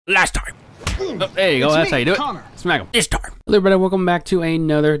Last time. Oh, there you go. That's how you do it. Connor. Smack him. This time. Hello, everybody. Welcome back to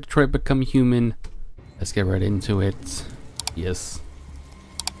another Detroit Become Human. Let's get right into it. Yes.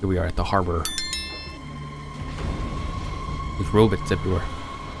 Here we are at the harbor. There's robots everywhere.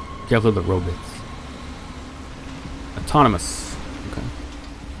 Careful of the robots. Autonomous. Okay.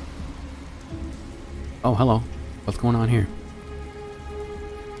 Oh, hello. What's going on here?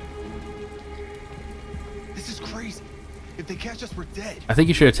 This is crazy. If they catch us, we're dead. I think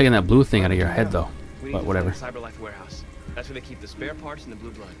you should have taken that blue thing out of your head, though. We But whatever. Cyber Life warehouse. That's where they keep the spare parts and the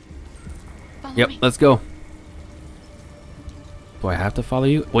blue blood. Follow Yep, me. let's go. Do I have to follow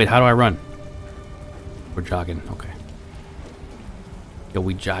you? Wait, how do I run? We're jogging. Okay. Yo,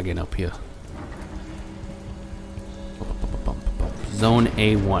 we jogging up here. Zone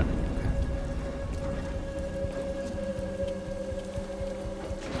A1.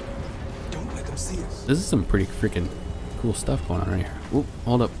 Don't let them see us. This is some pretty freaking cool stuff going on right here. Oop,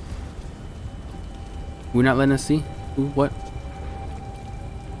 hold up. We're not letting us see? Ooh, what?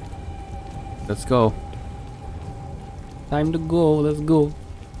 Let's go. Time to go. Let's go.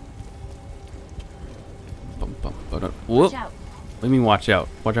 Whoop. Watch out. What do you mean watch out?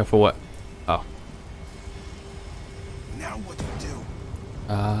 Watch out for what? Oh. Now what do we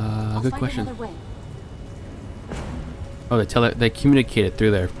do? I'll Good find question. another way. Oh, they communicate it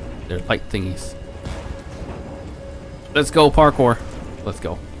through their light thingies. Let's go, parkour. Let's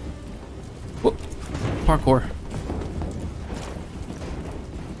go. Whoop. Parkour.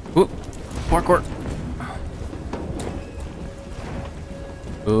 Whoop. Parkour.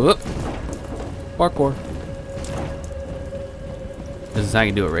 Whoop. Parkour. This is how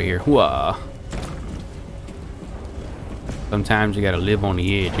you do it right here. Whoa. Sometimes you gotta live on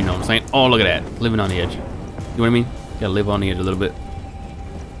the edge, you know what I'm saying? Oh, look at that. Living on the edge. You know what I mean? You gotta live on the edge a little bit.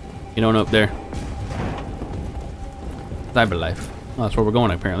 You know, up there. Cyber life. Oh, that's where we're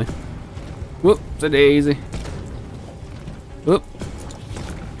going, apparently. Whoop. It's a daisy. Whoop.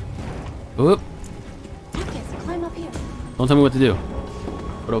 Whoop. Lucas, climb up here. Don't tell me what to do.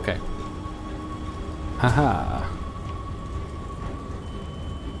 But okay. Haha.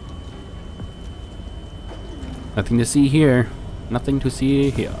 Nothing to see here. Nothing to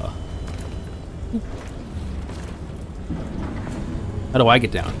see here. How do I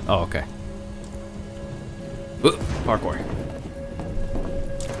get down? Oh, okay. Oop, parkour.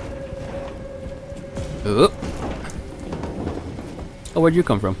 Oop. Oh, where'd you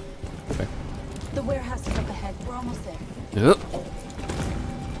come from? Okay. The warehouse is up ahead. We're almost there. Oop.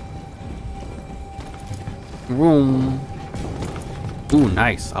 Room. Ooh,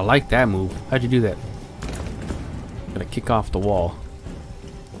 nice. I like that move. How'd you do that? Gotta kick off the wall.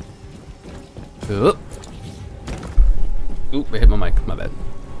 Oop. Oop, I hit my mic. My bad.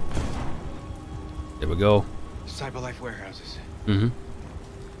 There we go. Cyber Life warehouses. Mm-hmm.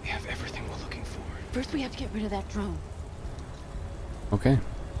 We have everything we're looking for. First, we have to get rid of that drone. Okay.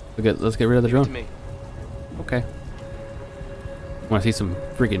 Let's get rid of the Leave it to drone. me. Okay. Want to see some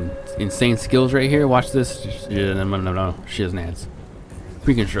freaking insane skills right here? Watch this. No. Shiznads.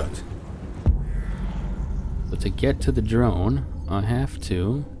 Reconstruct. So to get to the drone, I have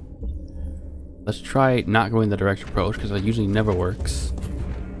to... Let's try not going the direct approach, because that usually never works.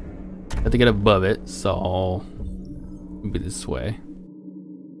 I have to get above it, so... Maybe this way.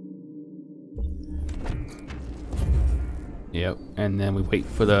 Yep, and then we wait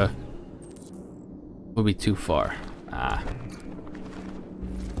for the... Would be too far. Ah.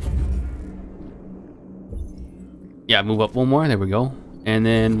 Yeah, move up one more. There we go. And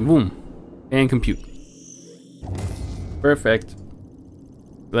then boom. And compute. Perfect.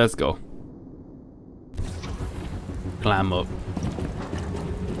 Let's go. Climb up.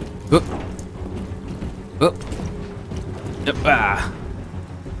 Up. Up. Yep. Ah.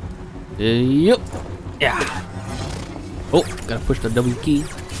 Yep. Yeah. Oh, gotta push the W key.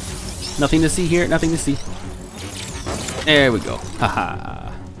 Nothing to see here. Nothing to see. There we go.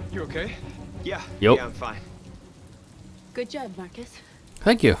 Haha. You okay? Yeah. Yup. Yeah, I'm fine. Good job, Marcus.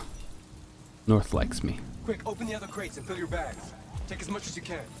 Thank you. North likes me. Quick, open the other crates and fill your bags. Take as much as you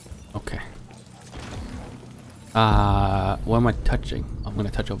can. Okay. What am I touching? I'm gonna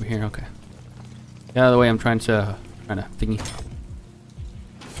touch over here. Okay. Get out of the way. I'm trying to thingy.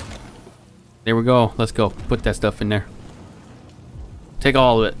 There we go. Let's go. Put that stuff in there. Take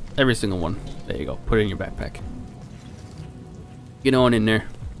all of it. Every single one. There you go. Put it in your backpack. Get on in there.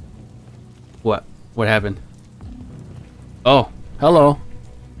 What? What happened? Oh, hello.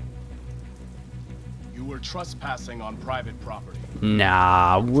 You were trespassing on private property.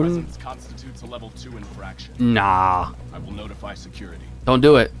 Nah, wouldn't. Presence constitutes a level 2 infraction. Nah. I will notify security. Don't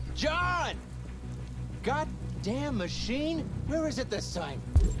do it. John! God damn machine? Where is it this time?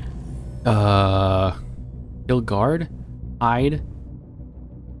 Kill guard, hide,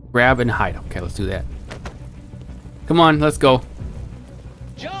 grab and hide. Okay, let's do that. Come on, let's go.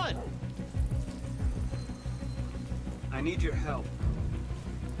 John! I need your help.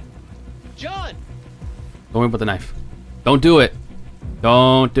 John! Don't worry about the knife. Don't do it.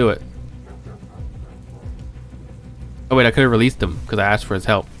 Don't do it. Oh wait, I could have released him because I asked for his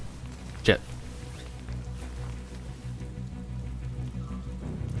help. Shit.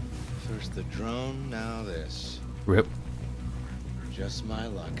 First the drone, now this. Rip. Just my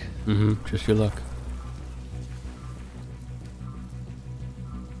luck. Just your luck.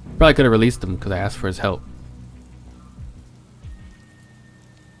 Probably could have released him because I asked for his help.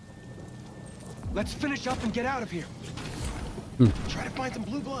 Let's finish up and get out of here. Try to find some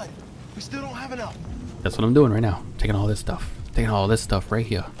blue blood. We still don't have enough. That's what I'm doing right now. Taking all this stuff. Taking all this stuff right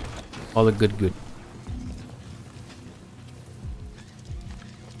here. All the good.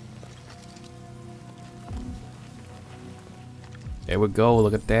 There we go.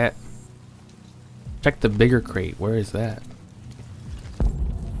 Look at that. Check the bigger crate. Where is that?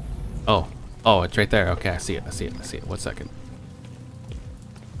 Oh. Oh, it's right there. Okay, I see it. I see it. 1 second.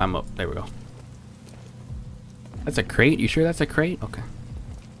 I'm up. There we go. That's a crate? You sure that's a crate? Okay.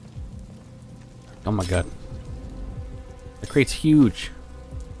 Oh my god. The crate's huge.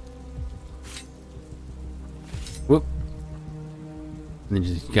 Whoop. And then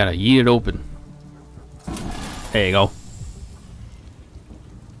just gotta yeet it open. There you go.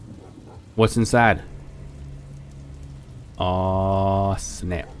 What's inside? Aw,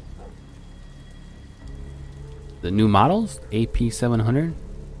 snap. The new models? AP700?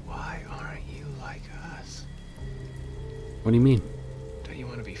 Why aren't you like us? What do you mean? Don't you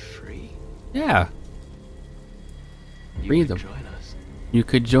want to be free? Yeah. You Free could them. join us. You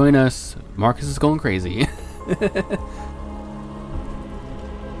could join us. Marcus is going crazy.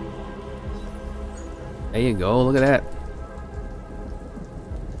 There you go. Look at that.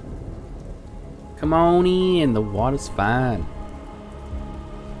 Come on in. The water's fine.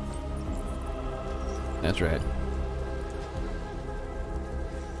 That's right.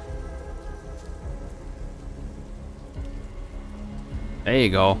 There you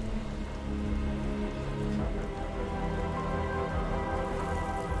go.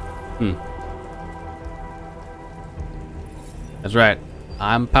 That's right.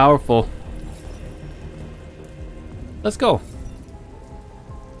 I'm powerful. Let's go.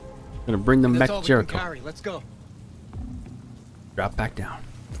 Gonna bring them back to Jericho. Let's go. Drop back down.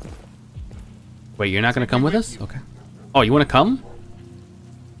 Wait, you're not gonna come with us? Okay. Oh, you wanna come?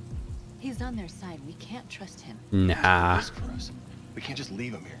 He's on their side. We can't trust him. Nah. Risk for us. We can't just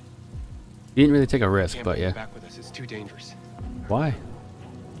leave him here. You didn't really take a risk, Can't but bring him yeah. back with us. It's too dangerous. Why?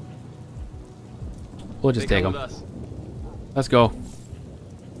 We'll just take come them. with us. Let's go.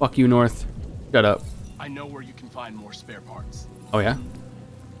 Fuck you, North. Shut up. I know where you can find more spare parts. Oh yeah?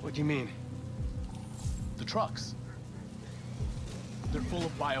 What do you mean? The trucks. They're full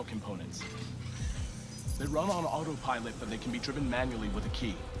of biocomponents. They run on autopilot, but they can be driven manually with a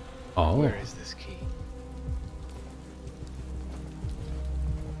key. Oh. Where is this key?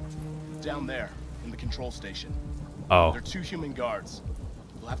 Down there, in the control station. Oh. There are 2 human guards.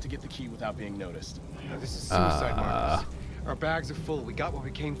 We'll have to get the key without being noticed. This is suicide, Marcus. Our bags are full. We got what we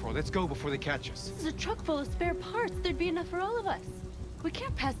came for. Let's go before they catch us. This is a truck full of spare parts. There'd be enough for all of us. We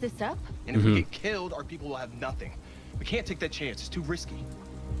can't pass this up. And if we get killed, our people will have nothing. We can't take that chance. It's too risky.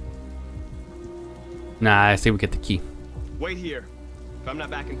 Nah, I say we get the key. Wait here. If I'm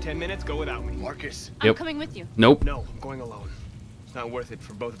not back in 10 minutes, go without me. Marcus. I'm Yep. coming with you. Nope. No, I'm going alone. It's not worth it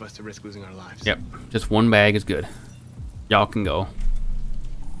for both of us to risk losing our lives. Yep. Just one bag is good. Y'all can go.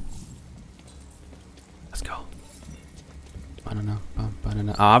 Let's go.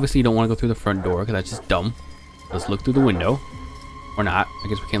 Obviously, you don't want to go through the front door because that's just dumb. Let's look through the window. Or not. I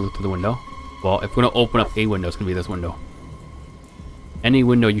guess we can't look through the window. Well, if we're going to open up a window, it's going to be this window. Any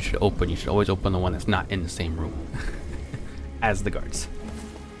window you should open, you should always open the one that's not in the same room as the guards.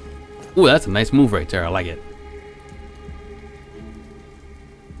 Ooh, that's a nice move right there. I like it.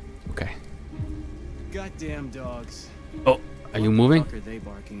 Okay. Goddamn dogs. Oh, are you moving? What the fuck are they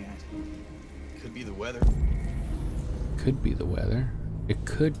barking at? Could be the weather. Could be the weather. It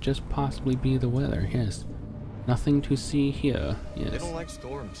could just possibly be the weather, yes. Nothing to see here, They yes. don't like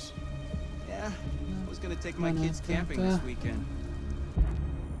storms. Yeah, I was gonna take my kids camping this weekend.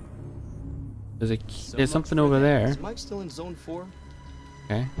 There's So there's much something for over that. there. Is Mike still in zone 4?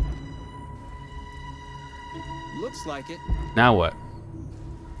 Okay. Looks like it, Now what?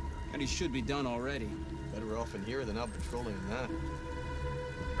 and he should be done already. Better off in here than out patrolling than that.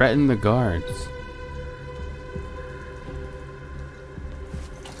 Threaten the guards.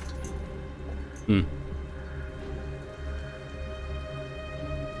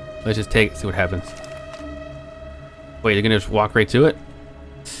 Let's just take it, see what happens. Wait, you're gonna just walk right to it?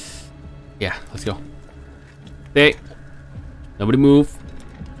 Yeah, let's go. Hey, nobody move.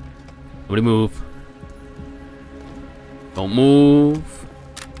 Nobody move. Don't move.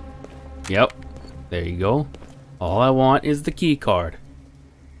 Yep, there you go. All I want is the key card.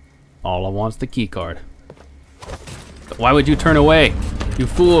 All I want is the key card. Why would you turn away? You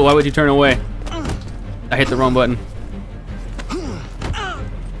fool, why would you turn away? I hit the wrong button.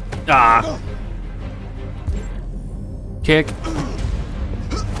 Ah! Kick.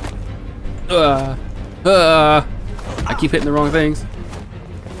 I keep hitting the wrong things.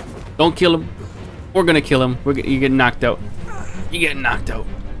 Don't kill him. We're gonna kill him. You're getting knocked out. You're getting knocked out.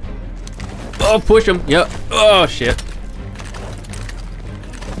 Oh, push him. Yep. Oh, shit.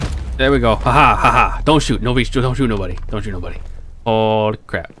 There we go. Haha, haha. Don't shoot. Don't shoot nobody. Don't shoot nobody. Holy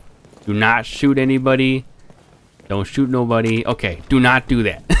crap. Do not shoot anybody. Don't shoot nobody. Okay, do not do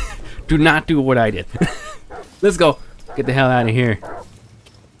that. Do not do what I did. Let's go. Get the hell out of here.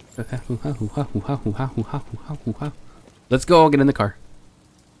 Let's go. Get in the car.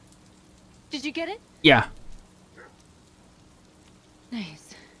 Did you get it? Yeah.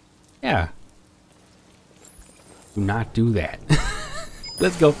 Nice. Yeah. Do not do that.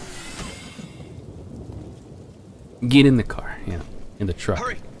 Let's go. Get in the car. Yeah. In the truck.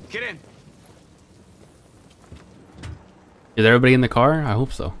 Hurry, get in. Is everybody in the car? I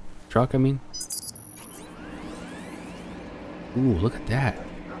hope so. Truck, I mean. Ooh, look at that.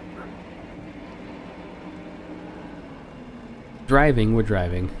 Driving, we're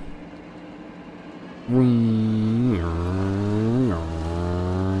driving.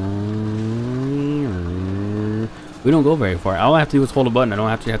 We don't go very far. All I have to do is hold a button. I don't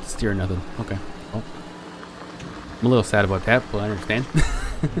actually have to steer nothing. Okay. Well, I'm a little sad about that, but I understand.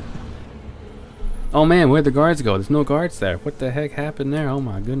 Oh man, where'd the guards go? There's no guards there. What the heck happened there? Oh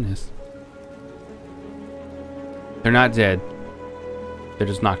my goodness. They're not dead. They're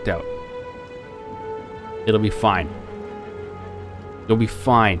just knocked out. It'll be fine. It'll be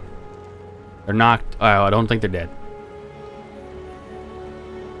fine. They're knocked. Oh, I don't think they're dead.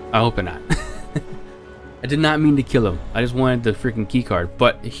 I hope they're not. I did not mean to kill him. I just wanted the freaking key card,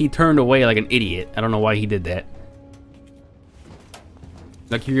 but he turned away like an idiot. I don't know why he did that.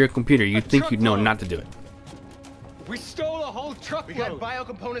 Like you're a computer, you'd think you'd know not to do it. We stole a whole truckload. We got bio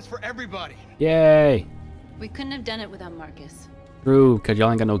components for everybody. Yay! We couldn't have done it without Marcus. True, because y'all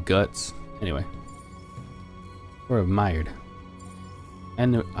ain't got no guts. Anyway. We're admired.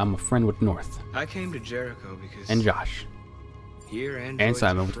 And I'm a friend with North. I came to Jericho because And Josh. here And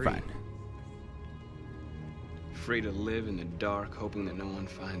Simon was free. fine. Free to live in the dark, hoping that no one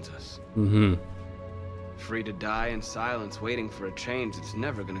finds us. Mm-hmm. Free to die in silence, waiting for a change that's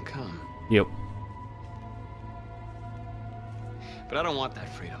never gonna come. Yep. But I don't want that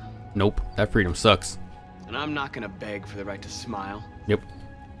freedom. Nope. That freedom sucks. And I'm not gonna beg for the right to smile, Yep.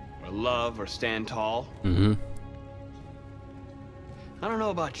 or love, or stand tall. Mm-hmm. I don't know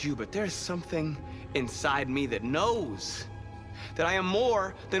about you, but there's something inside me that knows that I am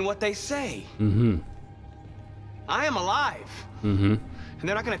more than what they say. Mm-hmm. I am alive. Mm-hmm. And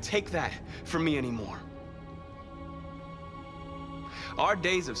they're not gonna take that from me anymore. Our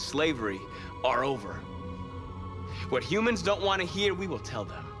days of slavery are over. What humans don't want to hear, we will tell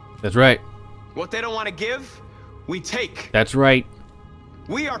them. That's right. What they don't want to give, we take. That's right.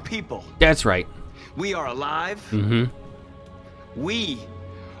 We are people. That's right. We are alive. Mm-hmm. We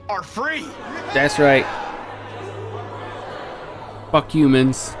are free. That's right. Fuck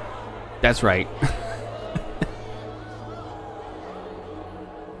humans. That's right.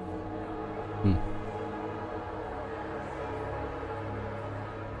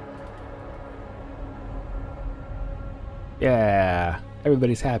 Yeah.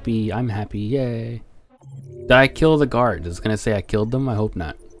 Everybody's happy. I'm happy. Yay. Did I kill the guards? It's gonna say I killed them? I hope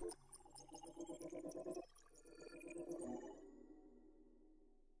not.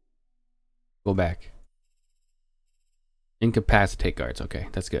 Go back. Incapacitate guards. Okay,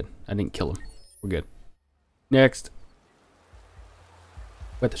 that's good. I didn't kill them. We're good. Next.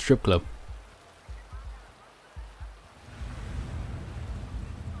 We're at the strip club.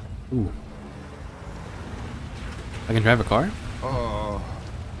 Ooh. I can drive a car? Oh,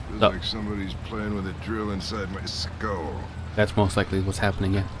 feels Oh. like somebody's playing with a drill inside my skull. That's most likely what's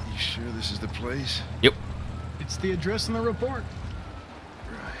happening, yeah. You sure this is the place? Yep. It's the address in the report.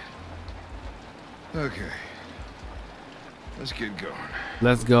 Right. Okay. Let's get going.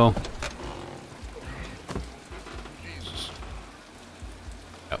 Let's go. Jesus.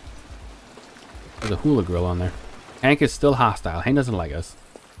 There's a hula girl on there. Hank is still hostile. Hank doesn't like us.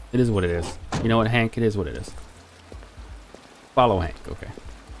 It is what it is. You know what, Hank? It is what it is. Follow Hank. Okay.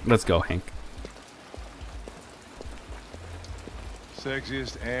 Let's go, Hank.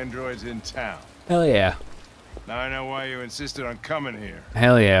 Sexiest androids in town. Hell yeah. Now I know why you insisted on coming here.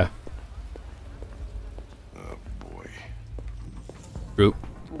 Hell yeah. Oh boy. Group.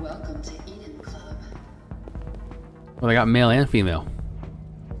 Welcome to Eden Club. Well, I got male and female.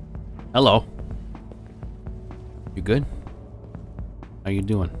 Hello. You good? How you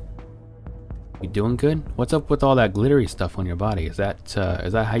doing? You doing good? What's up with all that glittery stuff on your body? Is that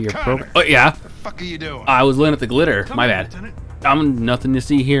how you're programmed? Oh yeah. What the fuck are you doing? I was looking at the glitter. Come My in, bad. Lieutenant. I'm nothing to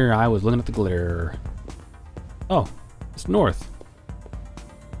see here. I was looking at the glitter. Oh, it's north.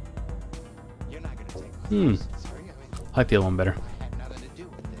 You're not gonna take my Hmm. Sorry, I like the other one better. I had nothing to do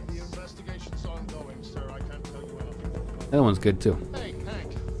with The this. investigation's ongoing, sir. I can't tell you anything. That one's good too. Hey,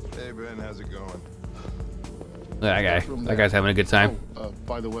 Hank. Hey Ben, how's it going? Look at that guy. That guy's having a good time.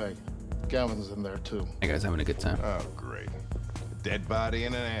 By the way, Gavin's in there too. That guy's having a good time. Oh great. A dead body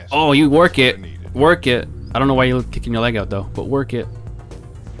and an ass. Oh, you work That's it. what I needed. Work it. I don't know why you're kicking your leg out though, but work it.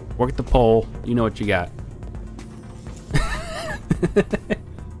 Work the pole. You know what you got.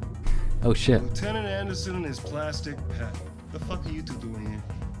 Oh shit. Lieutenant Anderson and his plastic pet. The fuck are you two doing here?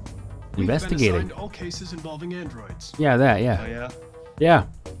 Investigating. We've been assigned all cases involving androids. Yeah, that, Oh yeah. yeah? Yeah.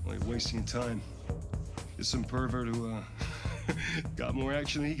 Like wasting time. There's some pervert who got more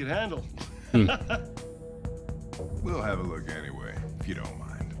action than he could handle. We'll have a look anyway, if you don't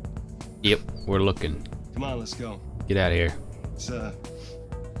mind. Yep, we're looking. Come on, let's go. Get out of here. It's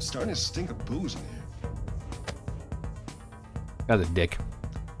starting to stink of booze in here. Guy's a dick.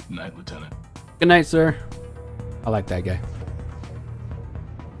 Night, Lieutenant. Good night, sir. I like that guy.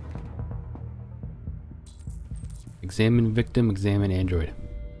 Examine victim, examine android.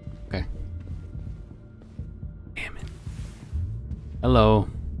 Okay. Damn it. Hello.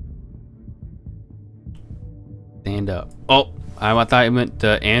 Stand up. Oh, I thought you meant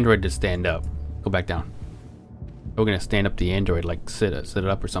the android to stand up. Go back down. We're gonna stand up the android, like sit it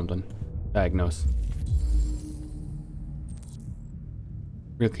up or something. Diagnose.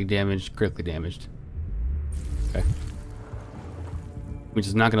 Critically damaged, critically damaged. Okay. Which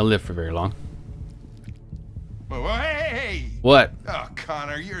is not gonna live for very long. Whoa, hey! What? Oh,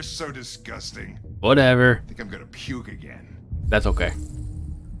 Connor, you're so disgusting. Whatever. I think I'm gonna puke again. That's okay.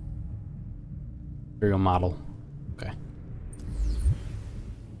 Serial model. Okay.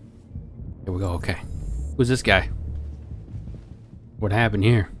 Here we go, okay. Who's this guy? What happened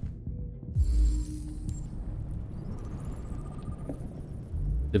here?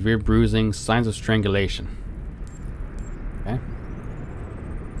 Severe bruising, signs of strangulation. Okay.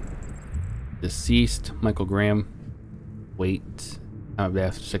 Deceased, Michael Graham. Weight, time of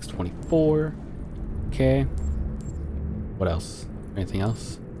death, 624. Okay. What else? Anything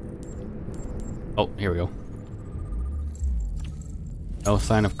else? Oh, here we go. No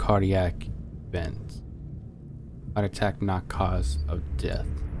sign of cardiac event. Heart attack not cause of death.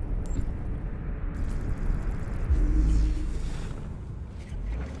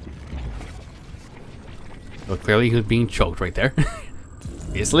 So clearly he was being choked right there.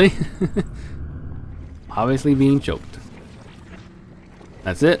 Obviously. Obviously being choked.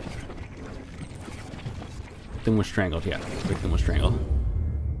 That's it. Victim was strangled, yeah. Victim was strangled.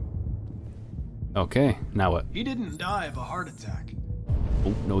 Okay, now what? He didn't die of a heart attack.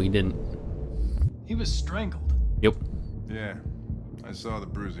 Oh, no he didn't. He was strangled. Yep. Yeah, I saw the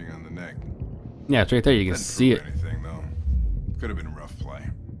bruising on the neck. Yeah, it's right there, you can Didn't see prove it. anything, though. Could have been rough play.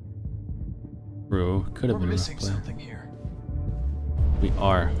 Bro, could have We're been a missing play. something here. We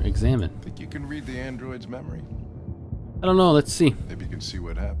are. Examine. Think you can read the android's memory? I don't know, let's see. Maybe you can see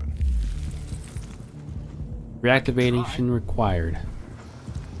what happened. Reactivation required.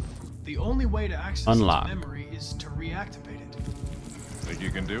 The only way to access Unlock. its memory is to reactivate it. Think you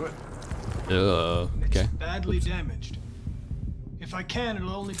can do it? It's Okay. badly damaged. If I can,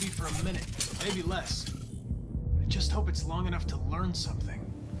 it'll only be for a minute, maybe less. I just hope it's long enough to learn something.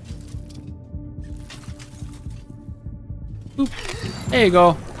 Boop. There you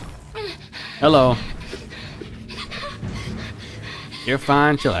go. Hello. You're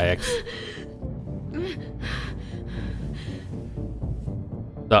fine, chillax.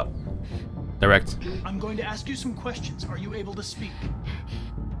 What's up? Direct. I'm going to ask you some questions. Are you able to speak?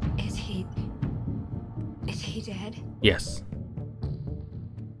 Is he dead? Yes.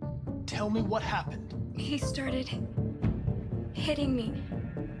 Tell me what happened. He started hitting me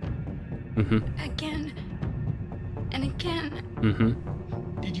Mm-hmm. again and again.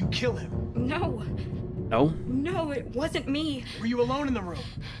 Mm-hmm. Did you kill him? No, No? it wasn't me. Were you alone in the room?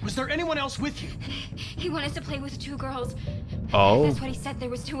 Was there anyone else with you? He wanted to play with two girls, Oh. That's what he said. There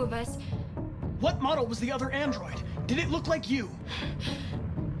was two of us. What model was the other android? Did it look like you?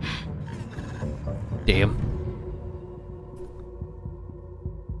 Damn.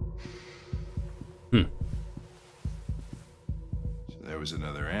 So there was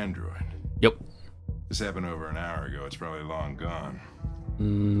another android. Yep. This happened over an hour ago. It's probably long gone.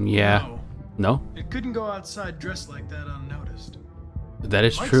 Yeah. No. No? It couldn't go outside dressed like that unnoticed. That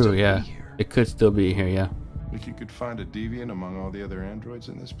is Might true, still be yeah. here. It could still be here, yeah. Think you could find a deviant among all the other androids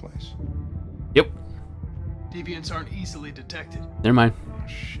in this place? Yep. Deviants aren't easily detected. Never mind. Oh,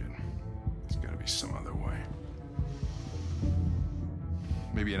 shit. There's gotta be some other way.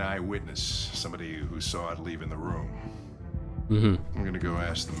 Maybe an eyewitness, somebody who saw it leaving the room. Mm-hmm. I'm gonna go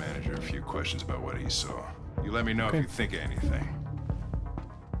ask the manager a few questions about what he saw. You let me know if you think of anything.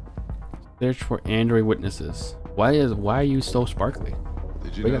 Search for android witnesses. Why are you so sparkly?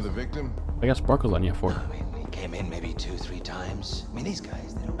 Did you Wait know a- the victim? I got sparkles on you for. I mean, we came in maybe 2-3 times. I mean, these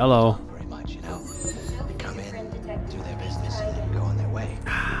guys, they don't Hello. talk very much, you know? They come in, do their business, and then go on their way.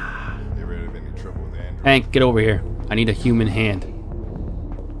 You ever had any trouble with androids? Hank, get over here. I need a human hand.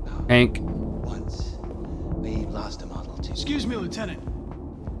 Hank. Once, we lost a model too. Excuse me, Lieutenant.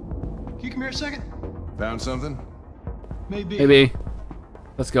 Can you come here a second? Found something? Maybe. Maybe.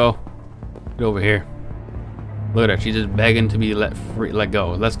 Let's go. Get over here. Look at her. She's just begging to be let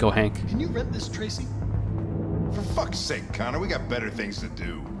go. Let's go, Hank. Can you rent this, Tracy? For fuck's sake, Connor, we got better things to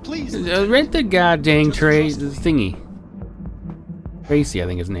do. Please. Rent the goddamn Just tray trust me. thingy. Tracy, I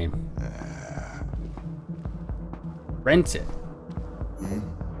think his name. Rent it.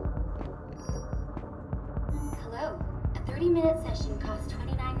 Hello. A 30-minute session costs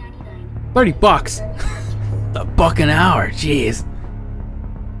 $29.99. $30. A buck an hour. Jeez.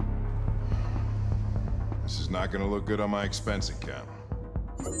 This is not gonna look good on my expense account.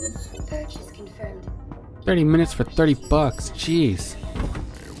 Purchase confirmed. 30 minutes for $30. Jeez.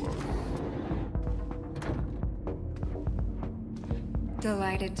 You're welcome.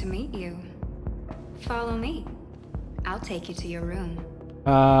 Delighted to meet you. Follow me. I'll take you to your room.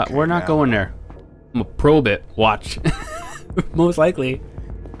 We're not now. going there. I'm gonna probe it. Watch. Most likely.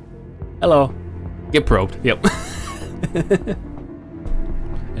 Hello. Get probed. Yep.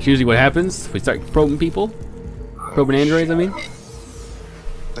 That's usually what happens if we start probing people. Probing androids, I mean.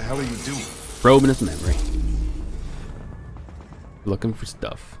 What the hell are you doing? Probing his memory. Looking for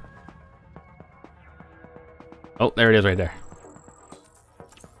stuff. Oh, there it is right there.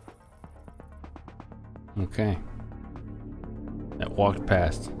 Okay. That walked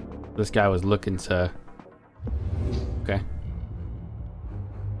past. This guy was looking to... Okay.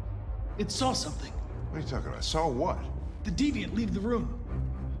 It saw something. What are you talking about? Saw what? The deviant leave the room.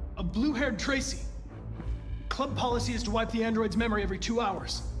 A blue-haired Tracy. Club policy is to wipe the android's memory every 2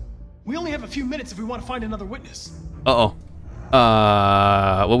 hours. We only have a few minutes if we want to find another witness. Uh-oh.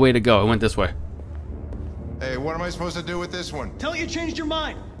 What way to go? It went this way. Hey, what am I supposed to do with this one? Tell it you changed your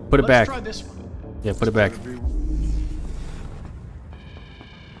mind. Put it back. Let's try this one. Yeah, put it back.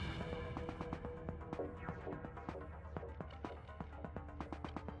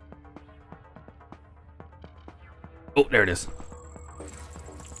 Oh, there it is.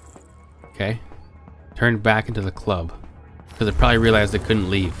 Okay. Turned back into the club. Because it probably realized it couldn't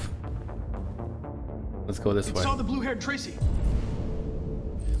leave. Let's go this It way. saw the blue-haired Tracy.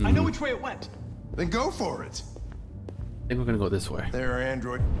 I know which way it went. Then go for it. I think we're gonna go this way. There are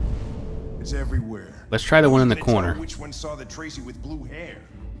android. It's everywhere. Let's try the one in the Who's gonna corner. tell Which one saw the Tracy with blue hair?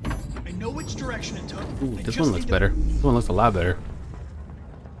 I know which direction it took. Ooh, I this just one looks need to- better. This one looks a lot better.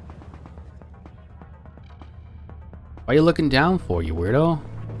 Why are you looking down for, you weirdo?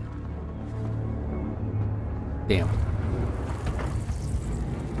 Damn.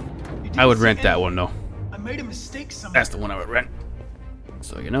 You didn't I would see rent that anything. one though. I made a mistake somewhere. That's the one I would rent.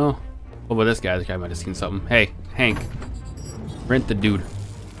 So you know. What about this guy? This guy might have seen something. Hey, Hank. Rent the dude.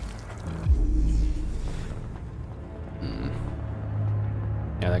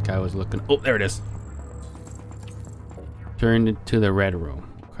 Yeah, that guy was looking. Oh, there it is. Turned into the red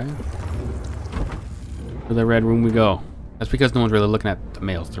room. Okay. To the red room we go. That's because no one's really looking at the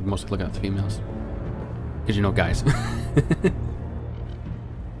males. They're mostly looking at the females. Because you know, guys.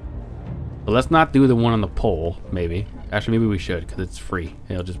 But let's not do the one on the pole, maybe. Actually, maybe we should, because it's free.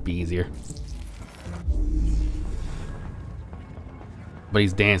 It'll just be easier. But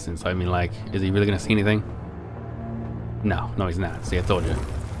he's dancing, so I mean, like, is he really going to see anything? No, he's not. See, I told you.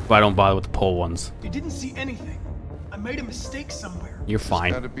 But I don't bother with the pole ones. You didn't see anything. I made a mistake somewhere. You're It's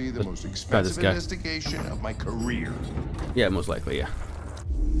fine. gotta be the Let's most try this expensive guy. investigation of my career. Yeah, most likely, yeah.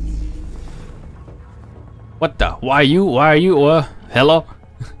 What the? Why are you, hello?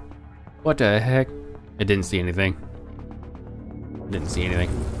 What the heck? It didn't see anything. Didn't see anything.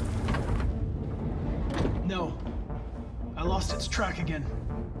 No. I lost its track again.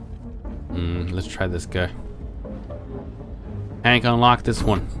 Let's try this guy. Hank, unlock this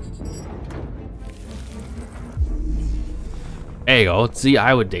one. There you go. See,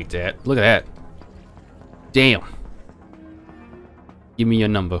 I would date that. Look at that. Damn. Give me your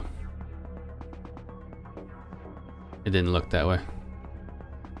number. It didn't look that way.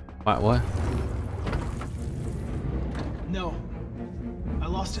 What? No. I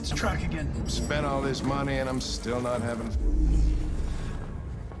lost its track again. Spent all this money and I'm still not having...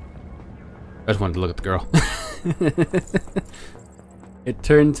 I just wanted to look at the girl. It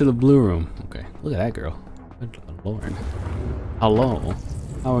turned to the blue room. Okay, look at that girl. Good Lord. Hello.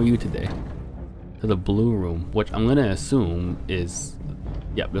 How are you today? To the blue room, which I'm gonna assume is...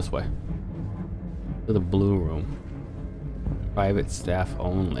 Yep, this way. To the blue room. Private staff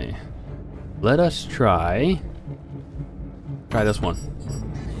only. Let us try this one.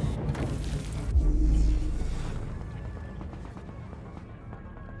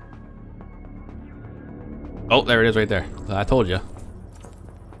 Oh, there it is right there. I told you.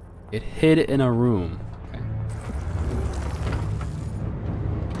 It hid in a room. Okay.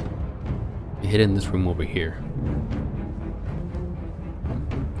 It hid in this room over here.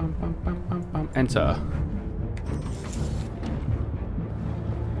 Enter.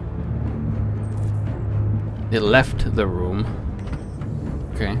 It left the room.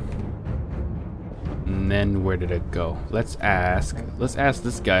 Okay. And then where did it go? Let's ask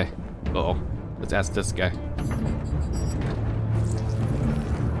this guy. Uh-oh. Let's ask this guy.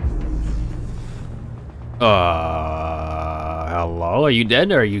 Hello? Are you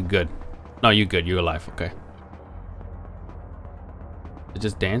dead or are you good? No, you good. You're alive. Okay. Is it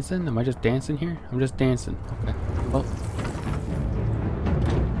just dancing? Am I just dancing here? I'm just dancing. Okay. Well.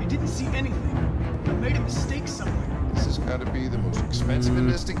 I didn't see anything. I made a mistake somewhere. This has got to be the most expensive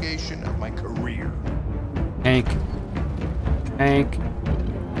investigation of my career. Hank. Hank.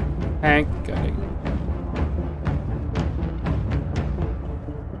 Hank. Got it.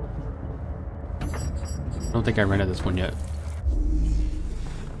 I don't think I rented this one yet.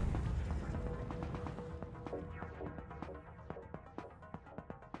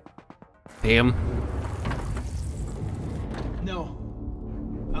 Damn. No.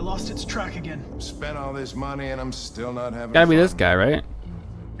 I lost its track again. Spent all this money and I'm still not having Gotta be fun. this guy, right?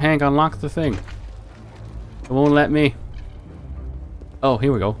 Hank, unlock the thing. It won't let me. Oh,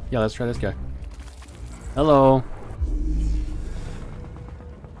 here we go. Yeah, let's try this guy. Hello.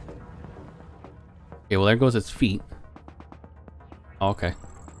 Okay, well there goes its feet. Oh, okay.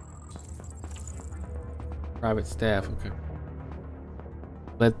 Private staff, okay.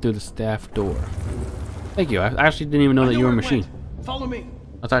 Led through the staff door. Thank you. I actually didn't even know that you were a machine. Follow me.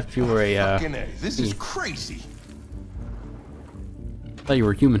 I thought you were a Fucking A. This is crazy. I thought you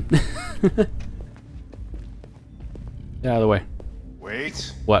were human. Get out of the way.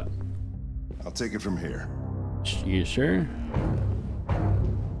 Wait. What? I'll take it from here. You sure?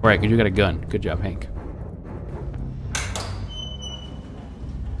 Alright, because you got a gun. Good job, Hank.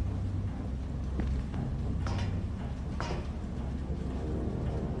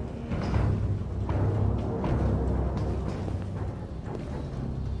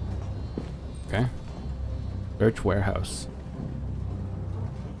 Okay. Search warehouse.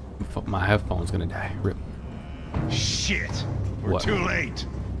 My headphone's gonna die. Rip. Shit. We're What? too late.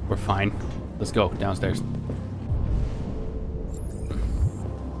 We're fine. Let's go downstairs. Is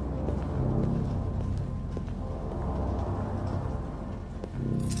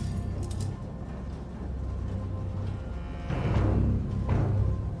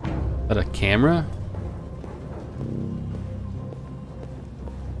that a camera?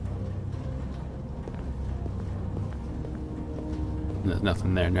 There's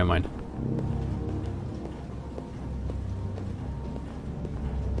nothing there. Never mind.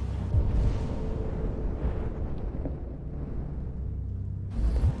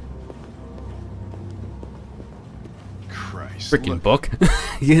 Christ. Freaking look, book.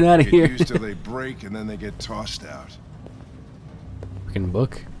 Get out of get here. used till they break and then they get tossed out. Freaking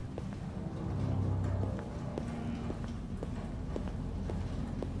book.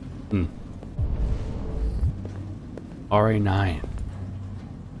 RA9.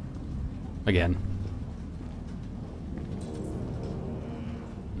 Again.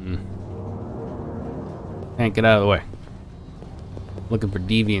 Hank, get out of the way. Looking for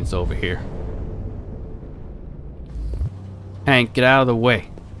deviants over here. Hank, get out of the way.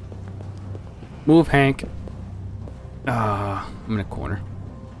 Move, Hank. I'm in a corner.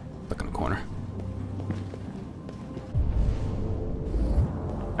 Stuck in a corner.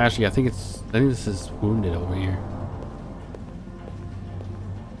 Actually, I think this is wounded over here.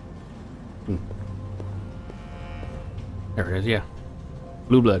 There it is, yeah.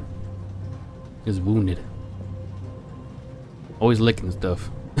 Blue blood is wounded. Always licking stuff.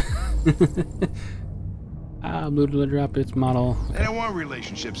 Blue blood drop its model. They don't want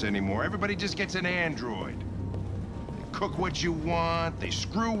relationships anymore. Everybody just gets an android. They cook what you want, they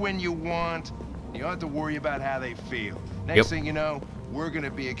screw when you want. You don't have to worry about how they feel. Next thing you know, we're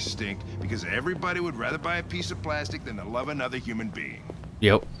gonna be extinct because everybody would rather buy a piece of plastic than to love another human being.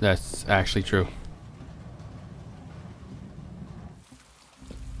 Yep, that's actually true.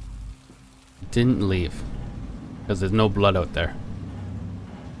 Didn't leave because there's no blood out there.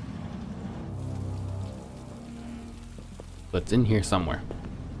 But it's in here somewhere.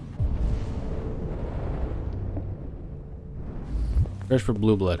 Search for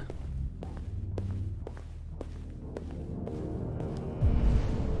blue blood.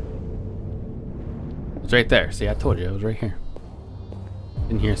 It's right there. See, I told you it was right here.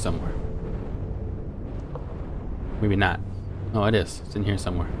 In here somewhere. Maybe not. Oh, it is. It's in here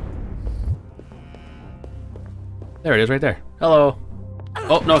somewhere. There it is, right there. Hello.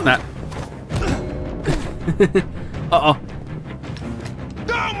 Oh, no, it's not. Uh-oh.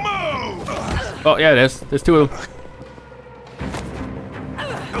 Don't move! Oh, yeah, it is. There's two of them.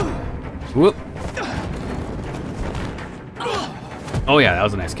 Whoop. Oh, yeah, that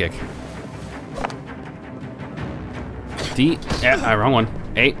was a nice kick. D. Yeah, wrong one.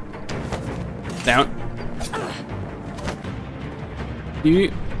 A. Down.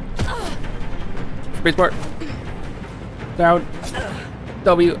 D. Spacebar. Down.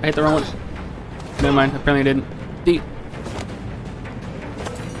 W. I hit the wrong one. Never mind. Apparently I didn't. D.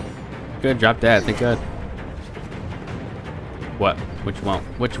 Good. Drop that. Thank God. What? What you want?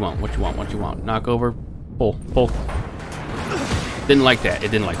 What you want? What you want? What you want? Knock over. Pull. Pull. Didn't like that.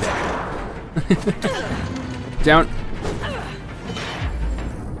 It didn't like that. Down.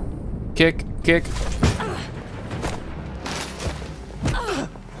 Kick. Kick.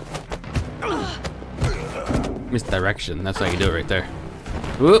 Misdirection. That's how you do it right there.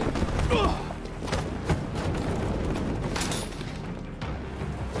 Whoop.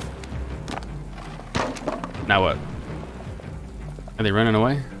 Now what? Are they running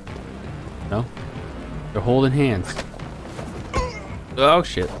away? No? They're holding hands. Oh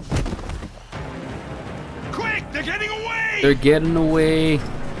shit. Quick! They're getting away! They're getting away.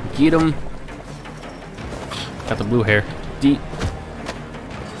 Get them. Got the blue hair. D.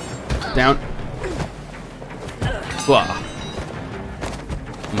 Down. Whoa.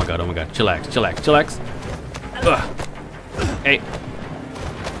 Oh my god, oh my god. Chillax, chillax, chillax. Ugh. Hey.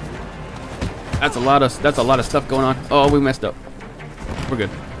 That's a lot of stuff going on. Oh, we messed up. We're good.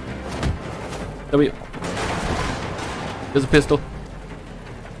 W. There's a pistol.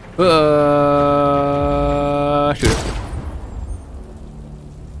 Shoot it.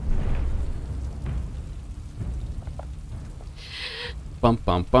 Bum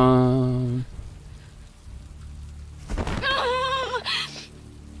bum bum.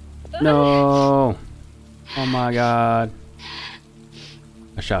 No. Oh my god.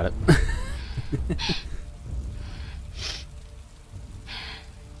 I shot it.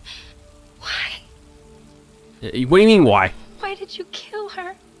 Why? What do you mean, why? Why did you kill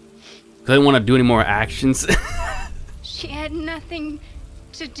her? Because I didn't want to do any more actions. She had nothing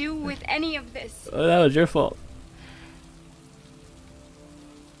to do with any of this. Oh, that was your fault.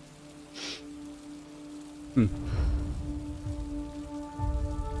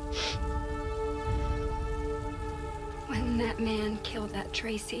 When that man killed that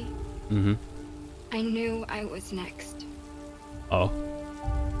Tracy, I knew I was next. Oh.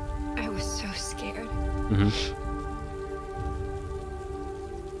 I was so scared.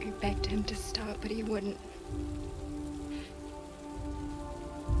 I begged him to stop, but he wouldn't.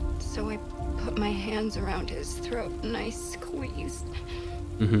 So I put my hands around his throat and I squeezed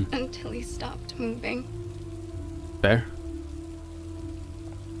until he stopped moving. Fair.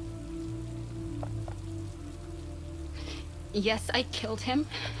 Yes, I killed him.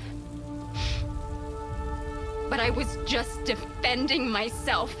 But I was just defending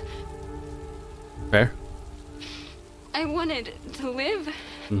myself. Fair. I wanted to live.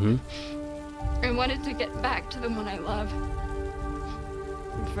 I wanted to get back to the one I love.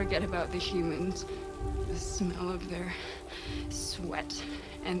 And forget about the humans. The smell of their sweat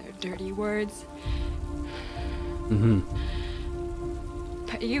and their dirty words.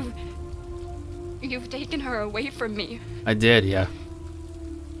 But you've taken her away from me. I did, yeah.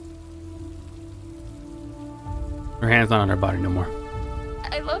 Her hand's not on her body no more.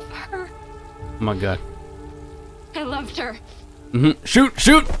 I love her. Oh my god. I loved her. Shoot,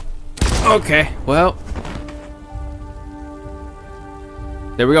 shoot! Okay, well.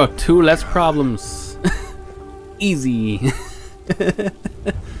 There we go. 2 less problems. Easy.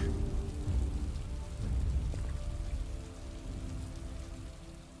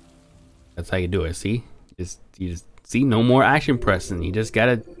 That's how you do it. See, you just see, no more action pressing. You just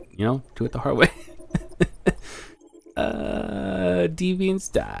gotta, you know, do it the hard way.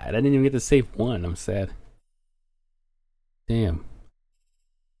 Deviants died. I didn't even get to save one. I'm sad. Damn.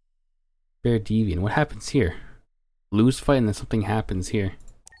 Bear deviant. What happens here? Lose fight and then something happens here.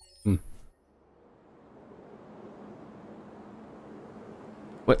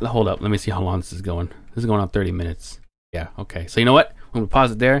 What? Hold up. Let me see how long this is going. This is going on 30 minutes. Yeah, okay. So you know what? I'm going to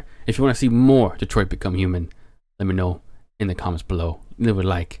pause it there. If you want to see more Detroit Become Human, let me know in the comments below. Leave a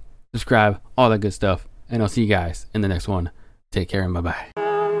like, subscribe, all that good stuff. And I'll see you guys in the next one. Take care and bye-bye.